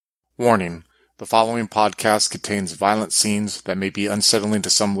Warning: the following podcast contains violent scenes that may be unsettling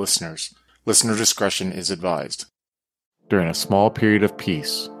to some listeners. Listener discretion is advised. During a small period of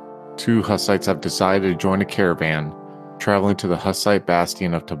peace, two Hussites have decided to join a caravan traveling to the Hussite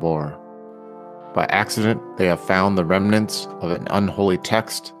bastion of Tabor. By accident, they have found the remnants of an unholy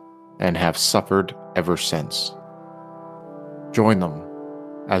text and have suffered ever since. Join them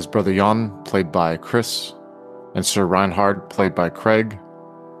as Brother Jan, played by Chris, and Sir Reinhard, played by Craig,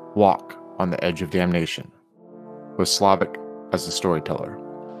 walk on the edge of damnation, with Slavic as the storyteller.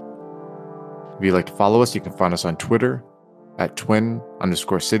 If you'd like to follow us, you can find us on Twitter at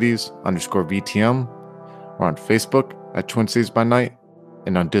twin_cities_VTM, or on Facebook at Twin Cities by Night,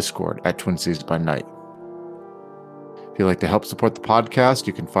 and on Discord at Twin Cities by Night. If you'd like to help support the podcast,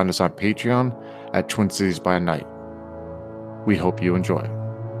 you can find us on Patreon at Twin Cities by Night. We hope you enjoy.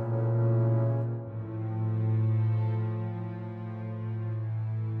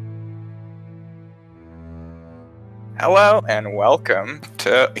 Hello and welcome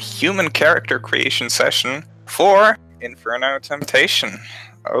to a human character creation session for Inferno Temptation.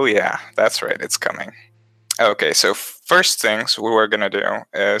 Oh yeah, that's right, it's coming. Okay, so first things we're going to do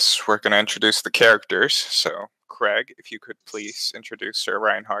is we're going to introduce the characters. So Craig, if you could please introduce Sir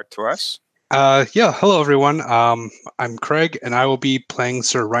Reinhard to us. Hello everyone. I'm Craig and I will be playing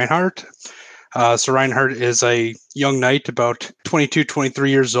Sir Reinhard. Sir Reinhard is a young knight about 22,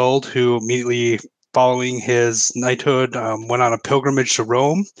 23 years old who immediately following his knighthood, went on a pilgrimage to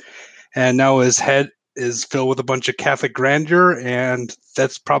Rome, and now his head is filled with a bunch of Catholic grandeur, and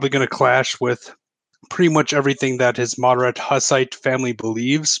that's probably going to clash with pretty much everything that his moderate Hussite family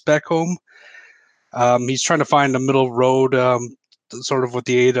believes back home. He's trying to find a middle road, sort of with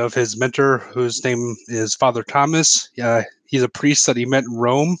the aid of his mentor, whose name is Father Thomas. He's a priest that he met in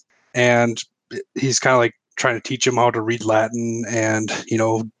Rome, and he's kind of like trying to teach him how to read Latin and,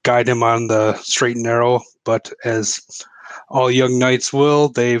 guide him on the straight and narrow. But as all young knights will,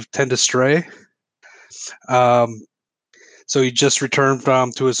 they tend to stray. So he just returned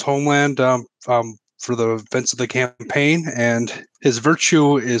to his homeland for the events of the campaign, and his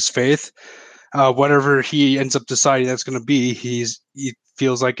virtue is faith. Whatever he ends up deciding that's going to be, he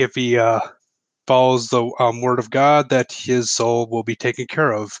feels like if he follows the word of God, that his soul will be taken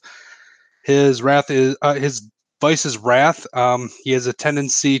care of. His wrath is his vice is wrath. He has a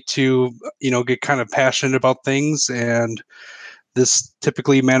tendency to, get kind of passionate about things, and this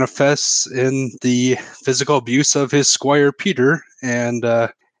typically manifests in the physical abuse of his squire Peter. And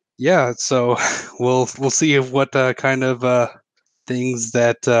so we'll see what kind of things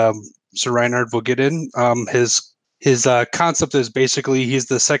that Sir Reinhard will get in. His concept is basically he's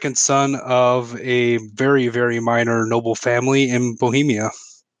the second son of a very, very minor noble family in Bohemia.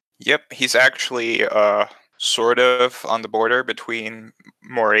 Yep, he's actually sort of on the border between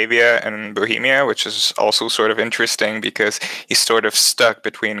Moravia and Bohemia, which is also sort of interesting because he's sort of stuck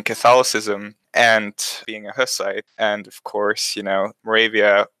between Catholicism and being a Hussite. And of course,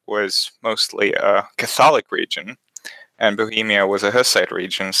 Moravia was mostly a Catholic region, and Bohemia was a Hussite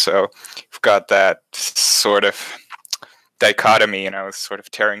region. So you've got that sort of dichotomy, sort of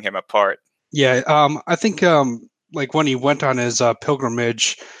tearing him apart. Yeah, I think like when he went on his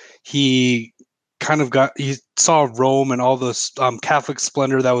pilgrimage, he kind of he saw Rome and all this Catholic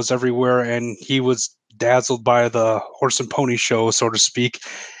splendor that was everywhere, and he was dazzled by the horse and pony show, so to speak,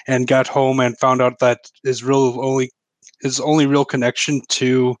 and got home and found out that his only real connection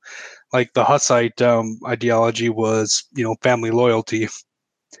to like the Hussite ideology was, family loyalty.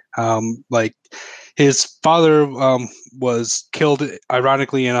 Like his father was killed,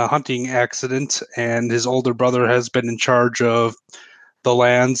 ironically, in a hunting accident, and his older brother has been in charge of the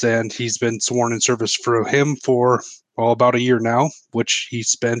lands, and he's been sworn in service for him for about a year now, which he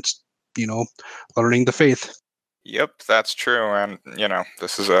spent, learning the faith. Yep, that's true. And,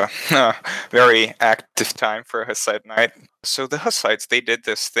 this is a very active time for a Hussite knight. So the Hussites, they did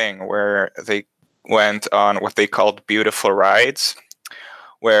this thing where they went on what they called beautiful rides,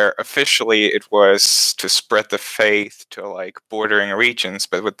 where officially it was to spread the faith to like bordering regions.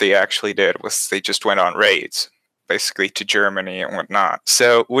 But what they actually did was they just went on raids, basically to Germany and whatnot.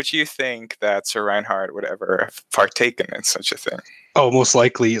 So would you think that Sir Reinhard would ever have partaken in such a thing? Oh, most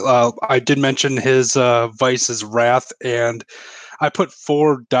likely. I did mention his vice is wrath, and I put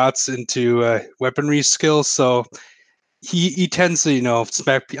 4 dots into weaponry skills, so he tends to,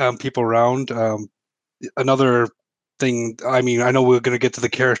 smack people around. Another thing, I know we're going to get to the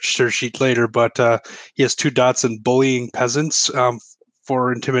character sheet later, but he has 2 dots in bullying peasants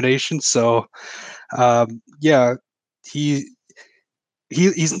for intimidation, so he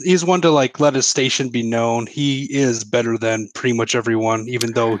he's one to like let his station be known. He is better than pretty much everyone,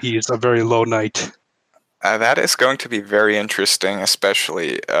 even though he's a very low knight. That is going to be very interesting,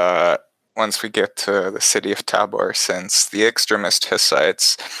 especially once we get to the city of Tabor, since the extremist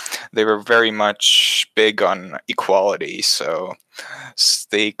Hussites, they were very much big on equality, so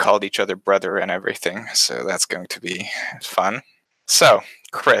they called each other brother and everything, so that's going to be fun. So,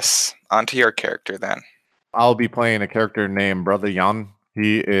 Chris, on to your character then. I'll be playing a character named Brother Jan.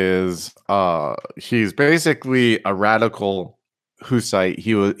 He's basically a radical Hussite.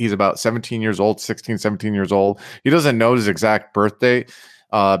 He's about 17 years old, 16, 17 years old. He doesn't know his exact birthday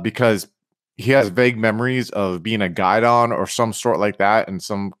because he has vague memories of being a guidon or some sort like that in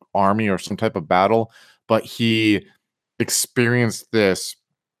some army or some type of battle, but he experienced this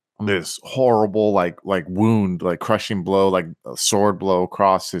horrible like wound, like crushing blow, like a sword blow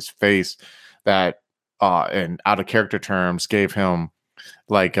across his face that in out of character terms gave him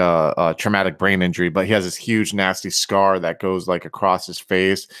like a traumatic brain injury, but he has this huge nasty scar that goes like across his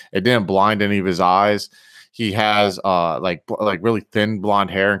face. It didn't blind any of his eyes. He has like really thin blonde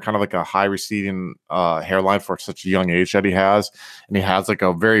hair and kind of like a high receding hairline for such a young age that he has, and he has like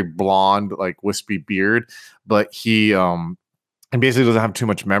a very blonde like wispy beard, but he basically doesn't have too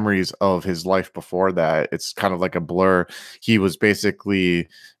much memories of his life before that. It's kind of like a blur. He was basically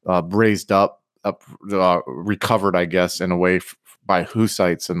raised up, recovered, I guess, in a way by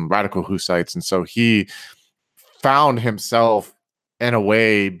Hussites and radical Hussites. And so he found himself in a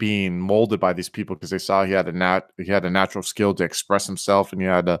way being molded by these people because they saw he had a natural skill to express himself, and he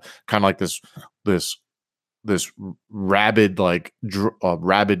had a kind of like this rabid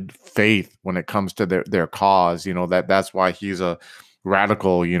rabid faith when it comes to their cause. You know, that's why he's a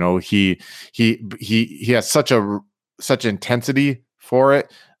radical. You know, he has such intensity for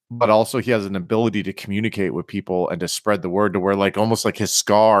it, but also he has an ability to communicate with people and to spread the word to where like almost like his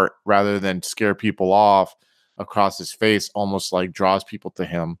scar, rather than scare people off across his face, almost like draws people to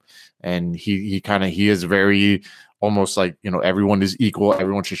him. And he is very almost like, you know, everyone is equal,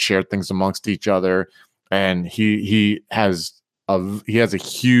 everyone should share things amongst each other. And he has a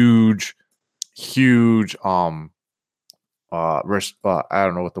huge I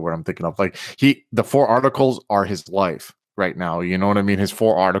don't know what the word I'm thinking of. Like the 4 articles are his life right now. You know what I mean? His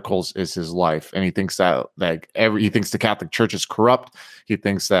 4 articles is his life. And he thinks that he thinks the Catholic Church is corrupt. He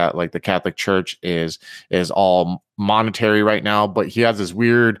thinks that like the Catholic Church is all monetary right now, but he has this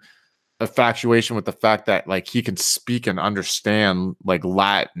weird infatuation with the fact that like he can speak and understand like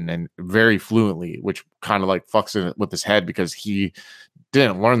Latin and very fluently, which kind of like fucks it with his head because he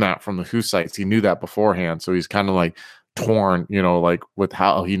didn't learn that from the Hussites. He knew that beforehand. So he's kind of like torn, you know, like with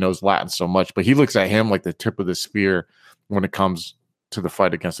how he knows Latin so much, but he looks at him like the tip of the spear when it comes to the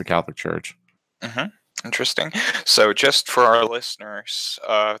fight against the Catholic Church. Mm-hmm. Interesting. So just for our listeners,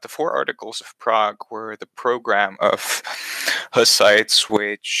 the 4 Articles of Prague were the program of Hussites,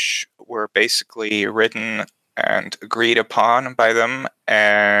 which were basically written and agreed upon by them,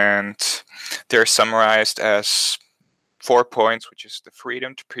 and they're summarized as 4 points, which is the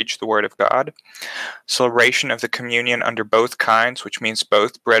freedom to preach the word of God, celebration of the communion under both kinds, which means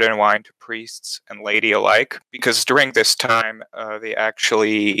both bread and wine to priests and laity alike, because during this time the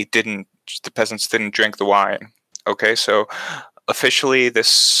peasants didn't drink the wine. Okay, so officially the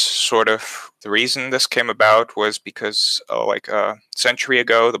reason this came about was because like a century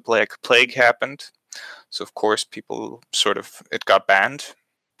ago the Black Plague happened, so of course it got banned,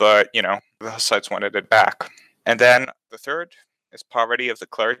 but you know, the Hussites wanted it back. And then the third is poverty of the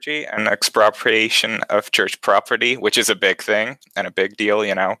clergy and expropriation of church property, which is a big thing and a big deal.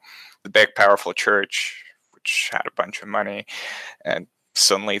 You know, the big powerful church, which had a bunch of money, and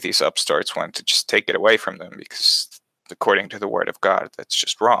suddenly these upstarts want to just take it away from them because according to the word of God, that's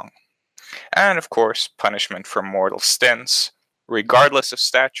just wrong. And of course, punishment for mortal sins, regardless of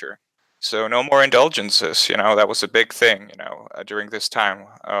stature. So no more indulgences, you know, that was a big thing, you know, during this time,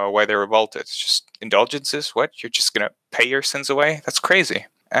 why they revolted. It's just indulgences? What? You're just going to pay your sins away? That's crazy.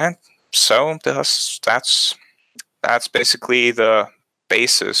 And so that's basically the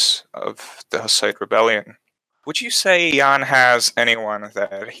basis of the Hussite rebellion. Would you say Jan has anyone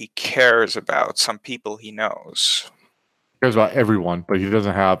that he cares about, some people he knows? He cares about everyone, but he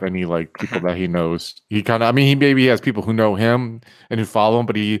doesn't have any like people that he knows. He maybe has people who know him and who follow him,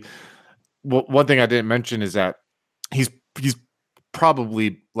 but one thing I didn't mention is that he's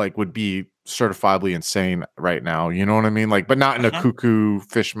probably like would be certifiably insane right now. You know what I mean? Like, but not in a cuckoo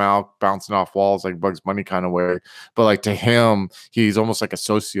fish mouth bouncing off walls like Bugs Bunny kind of way. But like to him, he's almost like a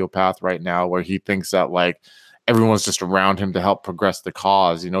sociopath right now, where he thinks that like everyone's just around him to help progress the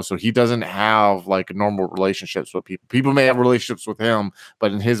cause, so he doesn't have like normal relationships with people may have relationships with him,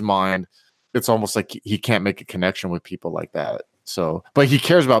 but in his mind it's almost like he can't make a connection with people like that. So, but he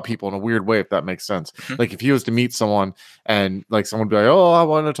cares about people in a weird way, if that makes sense. Like if he was to meet someone and like someone would be like, "Oh, I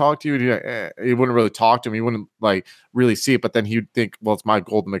want to talk to you," and he wouldn't really talk to him. He wouldn't like really see it, but then he'd think, "Well, it's my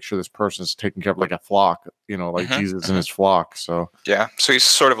goal to make sure this person's taken care of like a flock, like Jesus in his flock." So yeah, so he's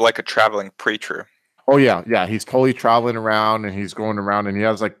sort of like a traveling preacher. Oh yeah, he's totally traveling around and he's going around and he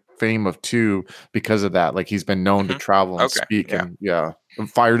has like fame of two because of that. Like he's been known to travel and speak and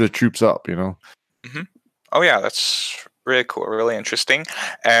fire the troops up. Oh yeah, that's really cool, really interesting.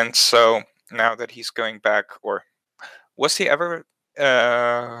 And so now that he's going back, or was he ever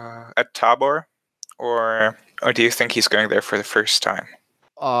at Tabor, or do you think he's going there for the first time?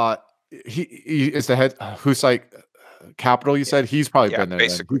 He is the head Hussite capital. You said he's probably been there.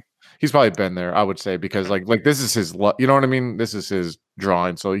 Basically. He's probably been there, I would say, because like this is his, you know what I mean? This is his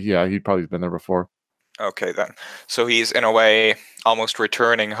drawing. So yeah, he'd probably been there before. Okay, then. So he's in a way almost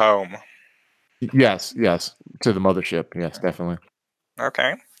returning home. Yes, to the mothership. Yes, definitely.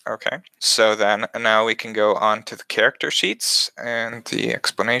 Okay. So then now we can go on to the character sheets and the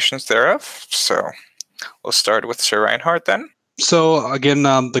explanations thereof. So we'll start with Sir Reinhardt then. So again,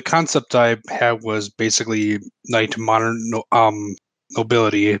 the concept I had was basically knight modern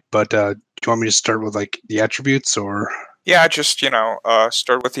nobility, but do you want me to start with like the attributes or? Yeah, just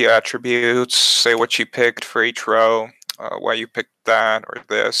start with the attributes. Say what you picked for each row, why you picked that or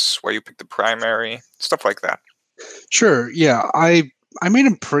this, why you picked the primary, stuff like that. Sure. Yeah, I made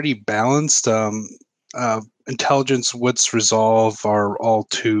him pretty balanced. Intelligence, wits, resolve are all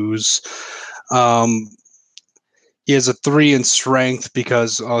 2s. He has a 3 in strength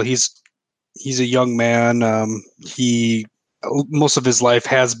because he's a young man. He most of his life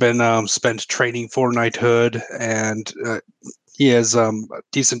has been spent training for knighthood, and he has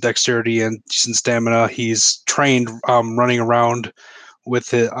decent dexterity and decent stamina. He's trained running around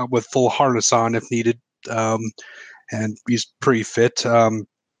with full harness on if needed, and he's pretty fit.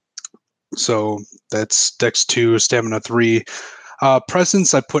 So that's Dex 2, Stamina 3.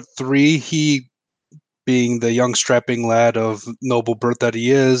 Presence, I put 3. He, being the young strapping lad of noble birth that he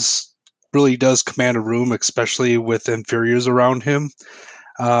is, really does command a room, especially with inferiors around him.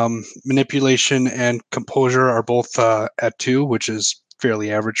 Manipulation and composure are both at 2, which is fairly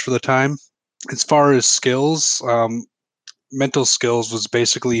average for the time. As far as skills, mental skills was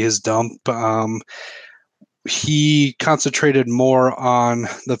basically his dump. He concentrated more on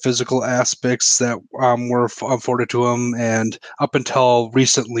the physical aspects that were afforded to him, and up until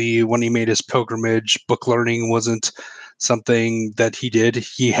recently, when he made his pilgrimage, book learning wasn't something that he did.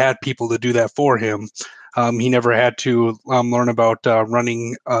 He had people to do that for him. He never had to learn about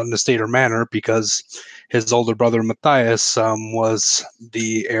running an estate or manor because his older brother Matthias was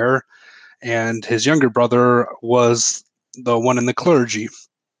the heir, and his younger brother was the one in the clergy.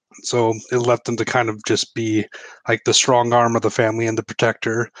 So it left him to kind of just be like the strong arm of the family and the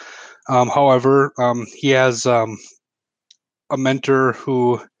protector. However, he has a mentor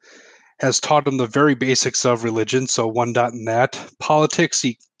who has taught him the very basics of religion, so 1 dot in that. Politics,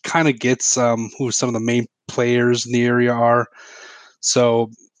 he kind of gets who some of the main players in the area are.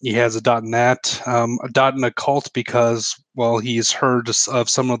 So he has a dot in that. A dot in occult because, well, he's heard of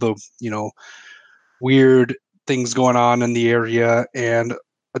some of the, weird things going on in the area, and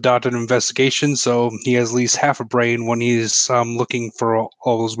a dot in investigation, so he has at least half a brain when he's looking for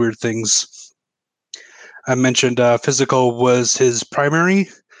all those weird things. I mentioned physical was his primary.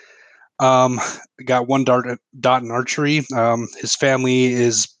 Got 1 dot in archery. His family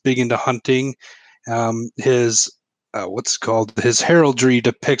is big into hunting. His his heraldry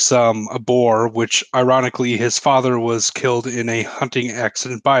depicts a boar, which ironically his father was killed in a hunting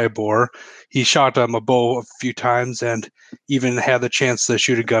accident by a boar. He shot a bow a few times and even had the chance to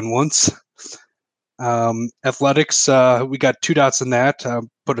shoot a gun once. Athletics, we got 2 dots in that.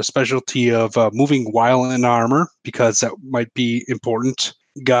 Put a specialty of moving while in armor because that might be important.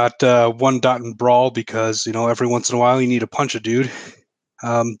 Got 1 dot in brawl because every once in a while you need to punch a dude.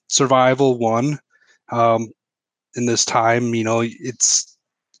 Survival 1. In this time,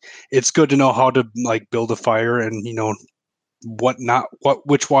 it's good to know how to like build a fire and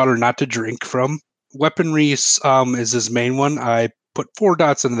which water not to drink from. Weaponry is his main one. I put 4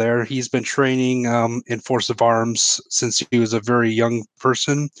 dots in there. He's been training in force of arms since he was a very young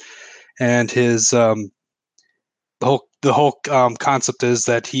person, and his the whole concept is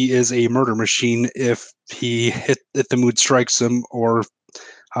that he is a murder machine if the mood strikes him or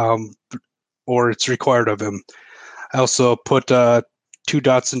it's required of him. I also put 2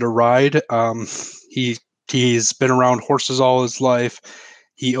 dots into ride. He He's been around horses all his life.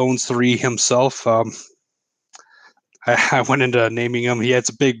 He owns 3 himself. I went into naming him. He has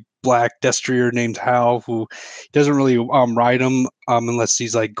a big black destrier named Hal, who doesn't really ride him unless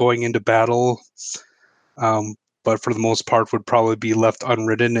he's like going into battle. But for the most part, would probably be left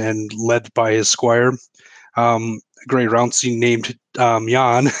unridden and led by his squire. A great Roundseat named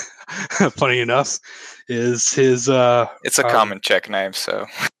Jan, funny enough, is his. It's a common Czech name, so.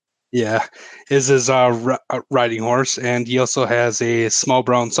 Yeah, is his riding horse, and he also has a small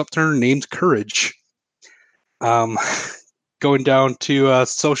brown Sutner named Courage. Going down to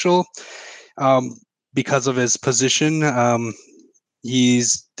social, because of his position,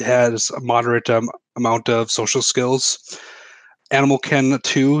 he's has a moderate amount of social skills. Animal Ken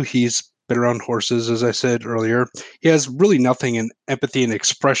too. He's been around horses, as I said earlier. He has really nothing in empathy and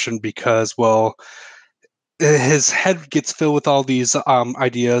expression because, well, his head gets filled with all these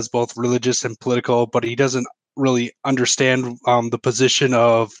ideas, both religious and political, but he doesn't really understand the position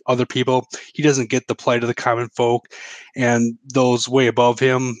of other people. He doesn't get the plight of the common folk, and those way above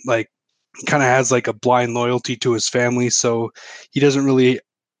him, like, kind of has like a blind loyalty to his family. So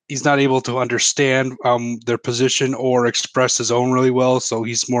he's not able to understand their position or express his own really well. So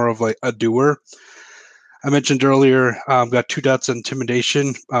he's more of like a doer. I mentioned earlier, got 2 dots in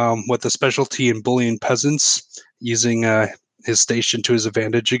intimidation with a specialty in bullying peasants, using his station to his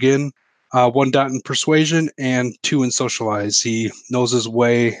advantage again. 1 dot in persuasion and 2 in socialize. He knows his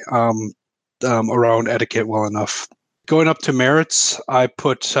way around etiquette well enough. Going up to merits, I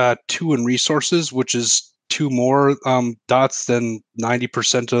put 2 in resources, which is 2 more dots than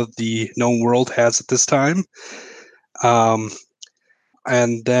 90% of the known world has at this time.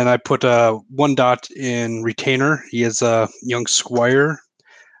 And then I put 1 dot in retainer. He is a young squire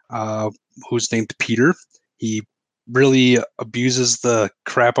who's named Peter. He really abuses the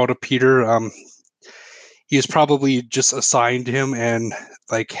crap out of Peter. He was probably just assigned him and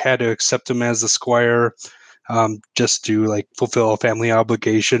like had to accept him as a squire just to like fulfill a family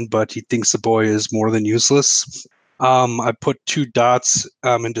obligation, but he thinks the boy is more than useless. I put 2 dots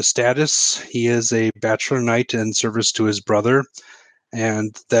into status. He is a bachelor knight in service to his brother,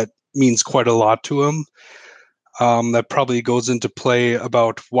 and that means quite a lot to him. That probably goes into play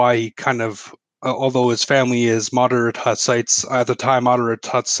about why he kind of, although his family is moderate Hussites, at the time moderate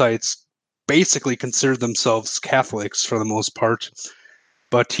Hussites basically considered themselves Catholics for the most part,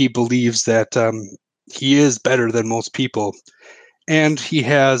 but he believes that he is better than most people. And he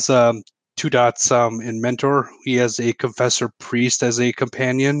has 2 dots in mentor. He has a confessor priest as a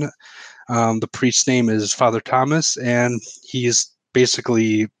companion. The priest's name is Father Thomas, and he's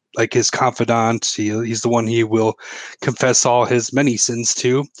basically like his confidant. He's the one he will confess all his many sins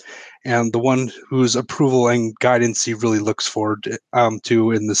to, and the one whose approval and guidance he really looks forward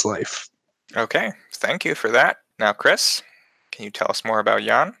to in this life. Okay, thank you for that. Now, Chris, can you tell us more about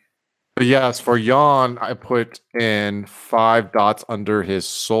Jan? Yes, for Jan, I put in 5 dots under his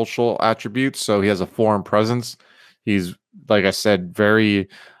social attributes. So he has a foreign presence. He's, like I said, very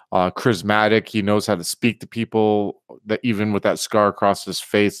charismatic. He knows how to speak to people. That even with that scar across his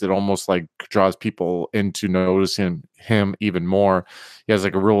face, it almost like draws people into noticing him even more. He has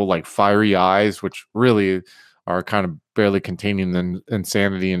like a real like fiery eyes, which really are kind of barely containing the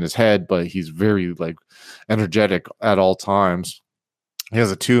insanity in his head, but he's very like energetic at all times. He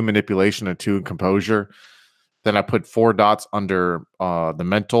has a 2 in manipulation, a 2 in composure. Then I put 4 dots under the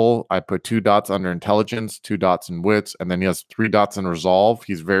mental. I put 2 dots under intelligence, 2 dots in wits, and then he has 3 dots in resolve.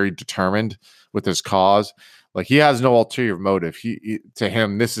 He's very determined with his cause. Like, he has no ulterior motive. To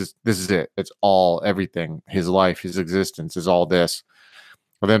him, this is it. It's all, everything. His life, his existence is all this.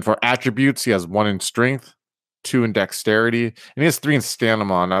 But then for attributes, he has 1 in strength, 2 in dexterity, and he has 3 in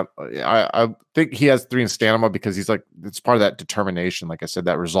stamina. I think he has 3 in stamina because he's like, it's part of that determination, like I said,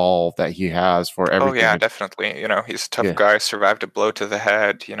 that resolve that he has for everything. Oh yeah, definitely. You know, he's a tough guy, survived a blow to the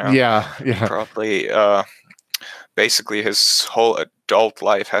head, you know. Yeah. Probably basically his whole adult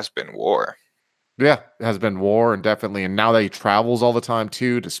life has been war. Yeah, it has been war, and definitely. And now that he travels all the time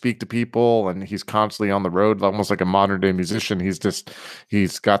too to speak to people, and he's constantly on the road, almost like a modern day musician.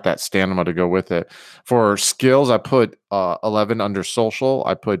 He's got that stamina to go with it. For skills, I put 11 under social.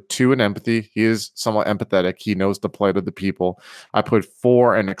 I put 2 in empathy. He is somewhat empathetic. He knows the plight of the people. I put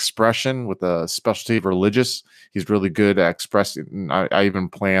 4 in expression with a specialty of religious. He's really good at expressing. I even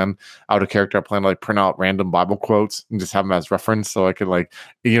plan out a character. I plan to like print out random Bible quotes and just have them as reference, so I could like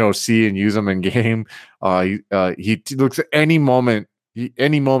see and use them in game. He looks at any moment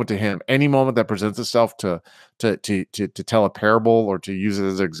any moment to him, any moment that presents itself to tell a parable or to use it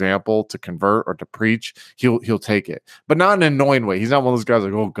as an example to convert or to preach, he'll take it, but not in an annoying way. He's not one of those guys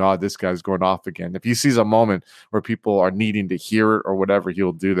like, oh God, this guy's going off again. If he sees a moment where people are needing to hear it or whatever,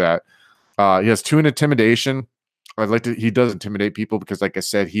 he'll do that. He has 2 in intimidation. He does intimidate people because, like I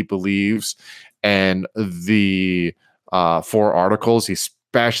said, he believes in the 4 articles. He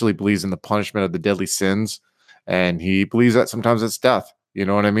especially believes in the punishment of the deadly sins. And he believes that sometimes it's death. You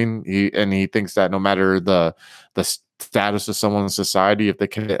know what I mean? He thinks that no matter the status of someone in society, if they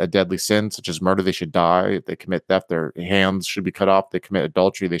commit a deadly sin such as murder, they should die. If they commit theft, their hands should be cut off. If they commit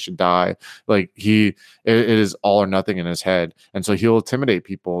adultery, they should die. Like it is all or nothing in his head, and so he'll intimidate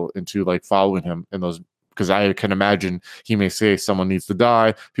people into like following him in those. Because I can imagine he may say someone needs to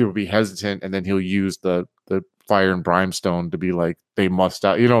die, people will be hesitant, and then he'll use the fire and brimstone to be like, they must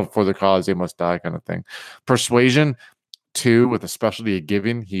die, for the cause, they must die, kind of thing. Persuasion, 2, with a specialty of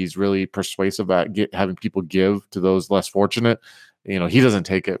giving. He's really persuasive at having people give to those less fortunate. He doesn't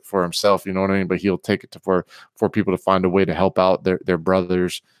take it for himself, you know what I mean? But he'll take it for people to find a way to help out their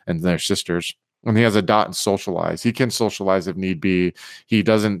brothers and their sisters. And he has a dot in socialize. He can socialize if need be. He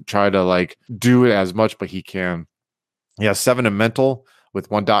doesn't try to like do it as much, but he can. He has 7 in mental with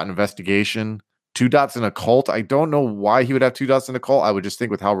 1 dot in investigation, 2 dots in occult. I don't know why he would have 2 dots in occult. I would just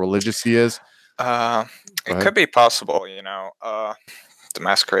think with how religious he is. It could be possible, the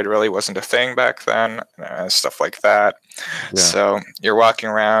masquerade really wasn't a thing back then, stuff like that. Yeah. So you're walking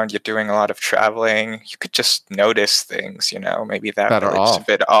around, you're doing a lot of traveling. You could just notice things, maybe that village's a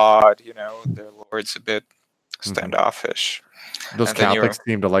bit odd, their lord's a bit standoffish. Those Catholics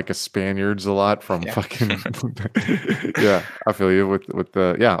seem to like us Spaniards a lot from fucking yeah, I feel you with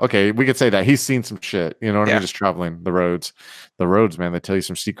the okay, we could say that he's seen some shit, what I mean, just traveling the roads, man, they tell you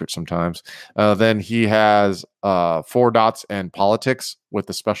some secrets sometimes. Then he has 4 dots in politics, with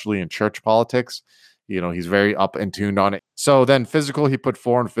especially in church politics. He's very up and tuned on it. So then physical, he put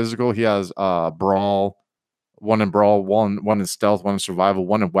 4 in physical. He has brawl, 1 in brawl, one in stealth, 1 in survival,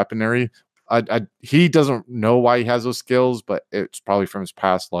 1 in weaponry. He doesn't know why he has those skills, but it's probably from his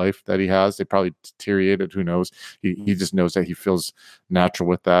past life that he has. They probably deteriorated. Who knows? He just knows that he feels natural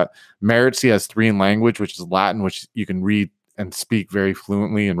with that. Merits, he has 3 in language, which is Latin, which you can read and speak very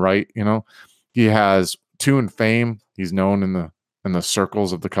fluently and write. He has 2 in fame. He's known in the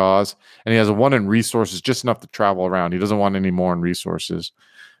circles of the cause, and he has a 1 in resources, just enough to travel around. He doesn't want any more in resources.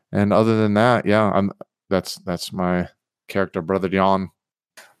 And other than that, that's my character, Brother Dion.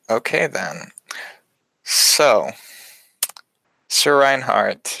 Okay, then. So, Sir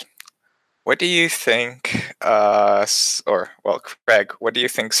Reinhardt, what do you think, Craig, what do you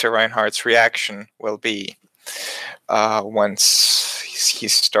think Sir Reinhardt's reaction will be once he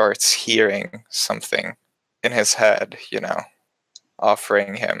starts hearing something in his head,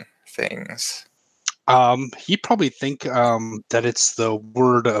 offering him things? He'd probably think that it's the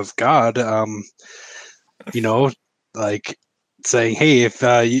word of God, like saying, hey,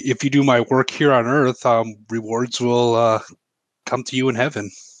 if you do my work here on earth, rewards will come to you in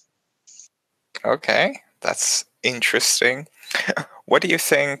heaven. Okay, that's interesting. What do you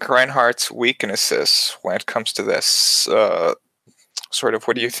think Reinhardt's weaknesses when it comes to this?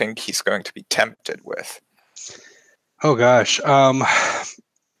 What do you think he's going to be tempted with? Oh gosh, what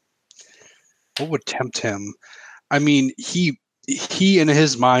would tempt him? I mean, he in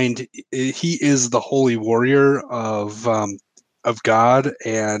his mind, he is the holy warrior of God,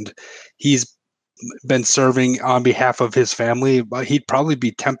 and he's been serving on behalf of his family. But he'd probably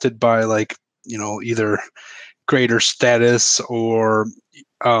be tempted by either greater status or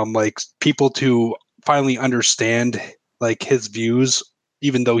people to finally understand his views,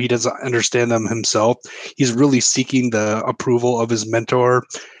 even though he doesn't understand them himself. He's really seeking the approval of his mentor,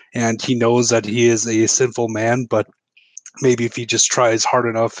 and he knows that he is a sinful man, but maybe if he just tries hard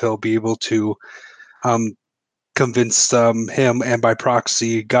enough, he'll be able to convince him, and by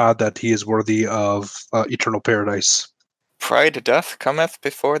proxy God, that he is worthy of eternal paradise. Pride death cometh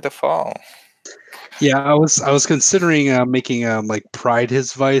before the fall. Yeah, I was considering making pride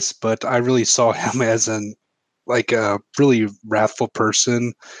his vice, but I really saw him as a really wrathful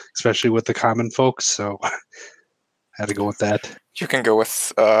person, especially with the common folks. So I had to go with that. You can go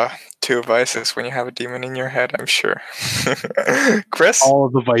with 2 vices when you have a demon in your head, I'm sure. Chris? All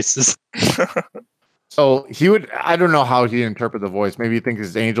of the vices. So I don't know how he'd interpret the voice. Maybe he thinks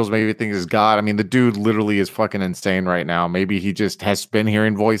it's angels, maybe he thinks it's God. I mean, the dude literally is fucking insane right now. Maybe he just has been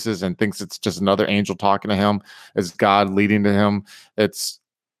hearing voices and thinks it's just another angel talking to him. It's God leading to him.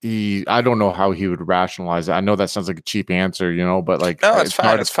 I don't know how he would rationalize it. I know that sounds like a cheap answer, but no, it's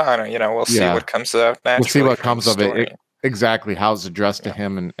fine. It's fine. We'll see what comes out naturally. We'll see what comes of it. exactly how it's addressed to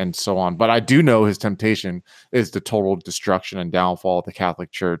him and so on. But I do know his temptation is the total destruction and downfall of the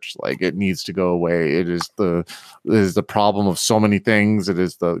Catholic Church. Like, it needs to go away. It is the problem of so many things. It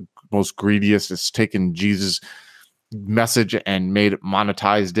is the most greediest. It's taken Jesus' message and made it,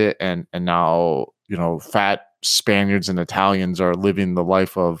 monetized it, and now, you know, fat Spaniards and Italians are living the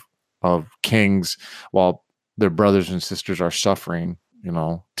life of kings while their brothers and sisters are suffering, you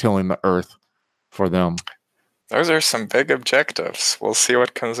know, tilling the earth for them. Those are some big objectives. We'll see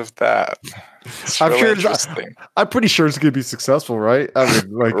what comes of that. It's I'm really sure interesting. I'm pretty sure it's gonna be successful, right? I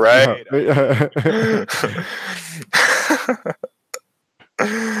mean, like, Right.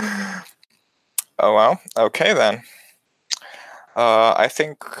 Oh, well. Okay, then. I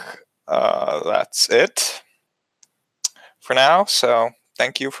think that's it for now. So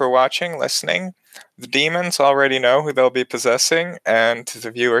thank you for watching, listening. The demons already know who they'll be possessing, and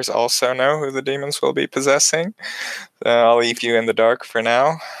the viewers also know who the demons will be possessing. I'll leave you in the dark for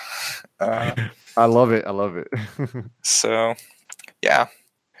now. I love it. I love it. So, yeah.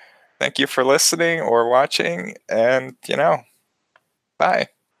 Thank you for listening or watching, and, you know, bye.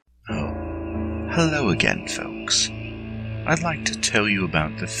 Oh, hello again, folks. I'd like to tell you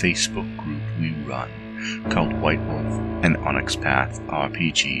about the Facebook group we run called White Wolf and Onyx Path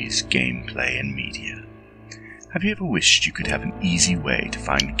RPGs Gameplay and Media. Have you ever wished you could have an easy way to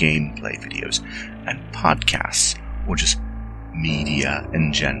find gameplay videos and podcasts, or just media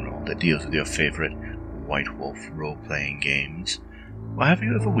in general that deals with your favorite White Wolf role-playing games? Or have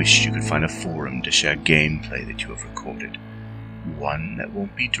you ever wished you could find a forum to share gameplay that you have recorded? One that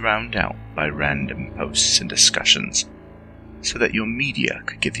won't be drowned out by random posts and discussions, so that your media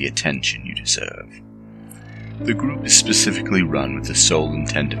could get the attention you deserve. The group is specifically run with the sole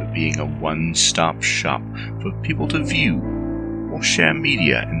intent of it being a one-stop shop for people to view or share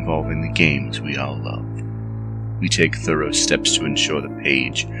media involving the games we all love. We take thorough steps to ensure the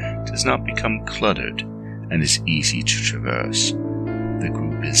page does not become cluttered and is easy to traverse. The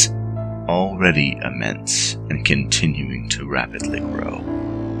group is already immense and continuing to rapidly grow,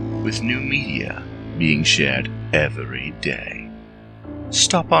 with new media being shared every day.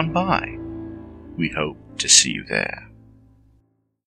 Stop on by. We hope to see you there.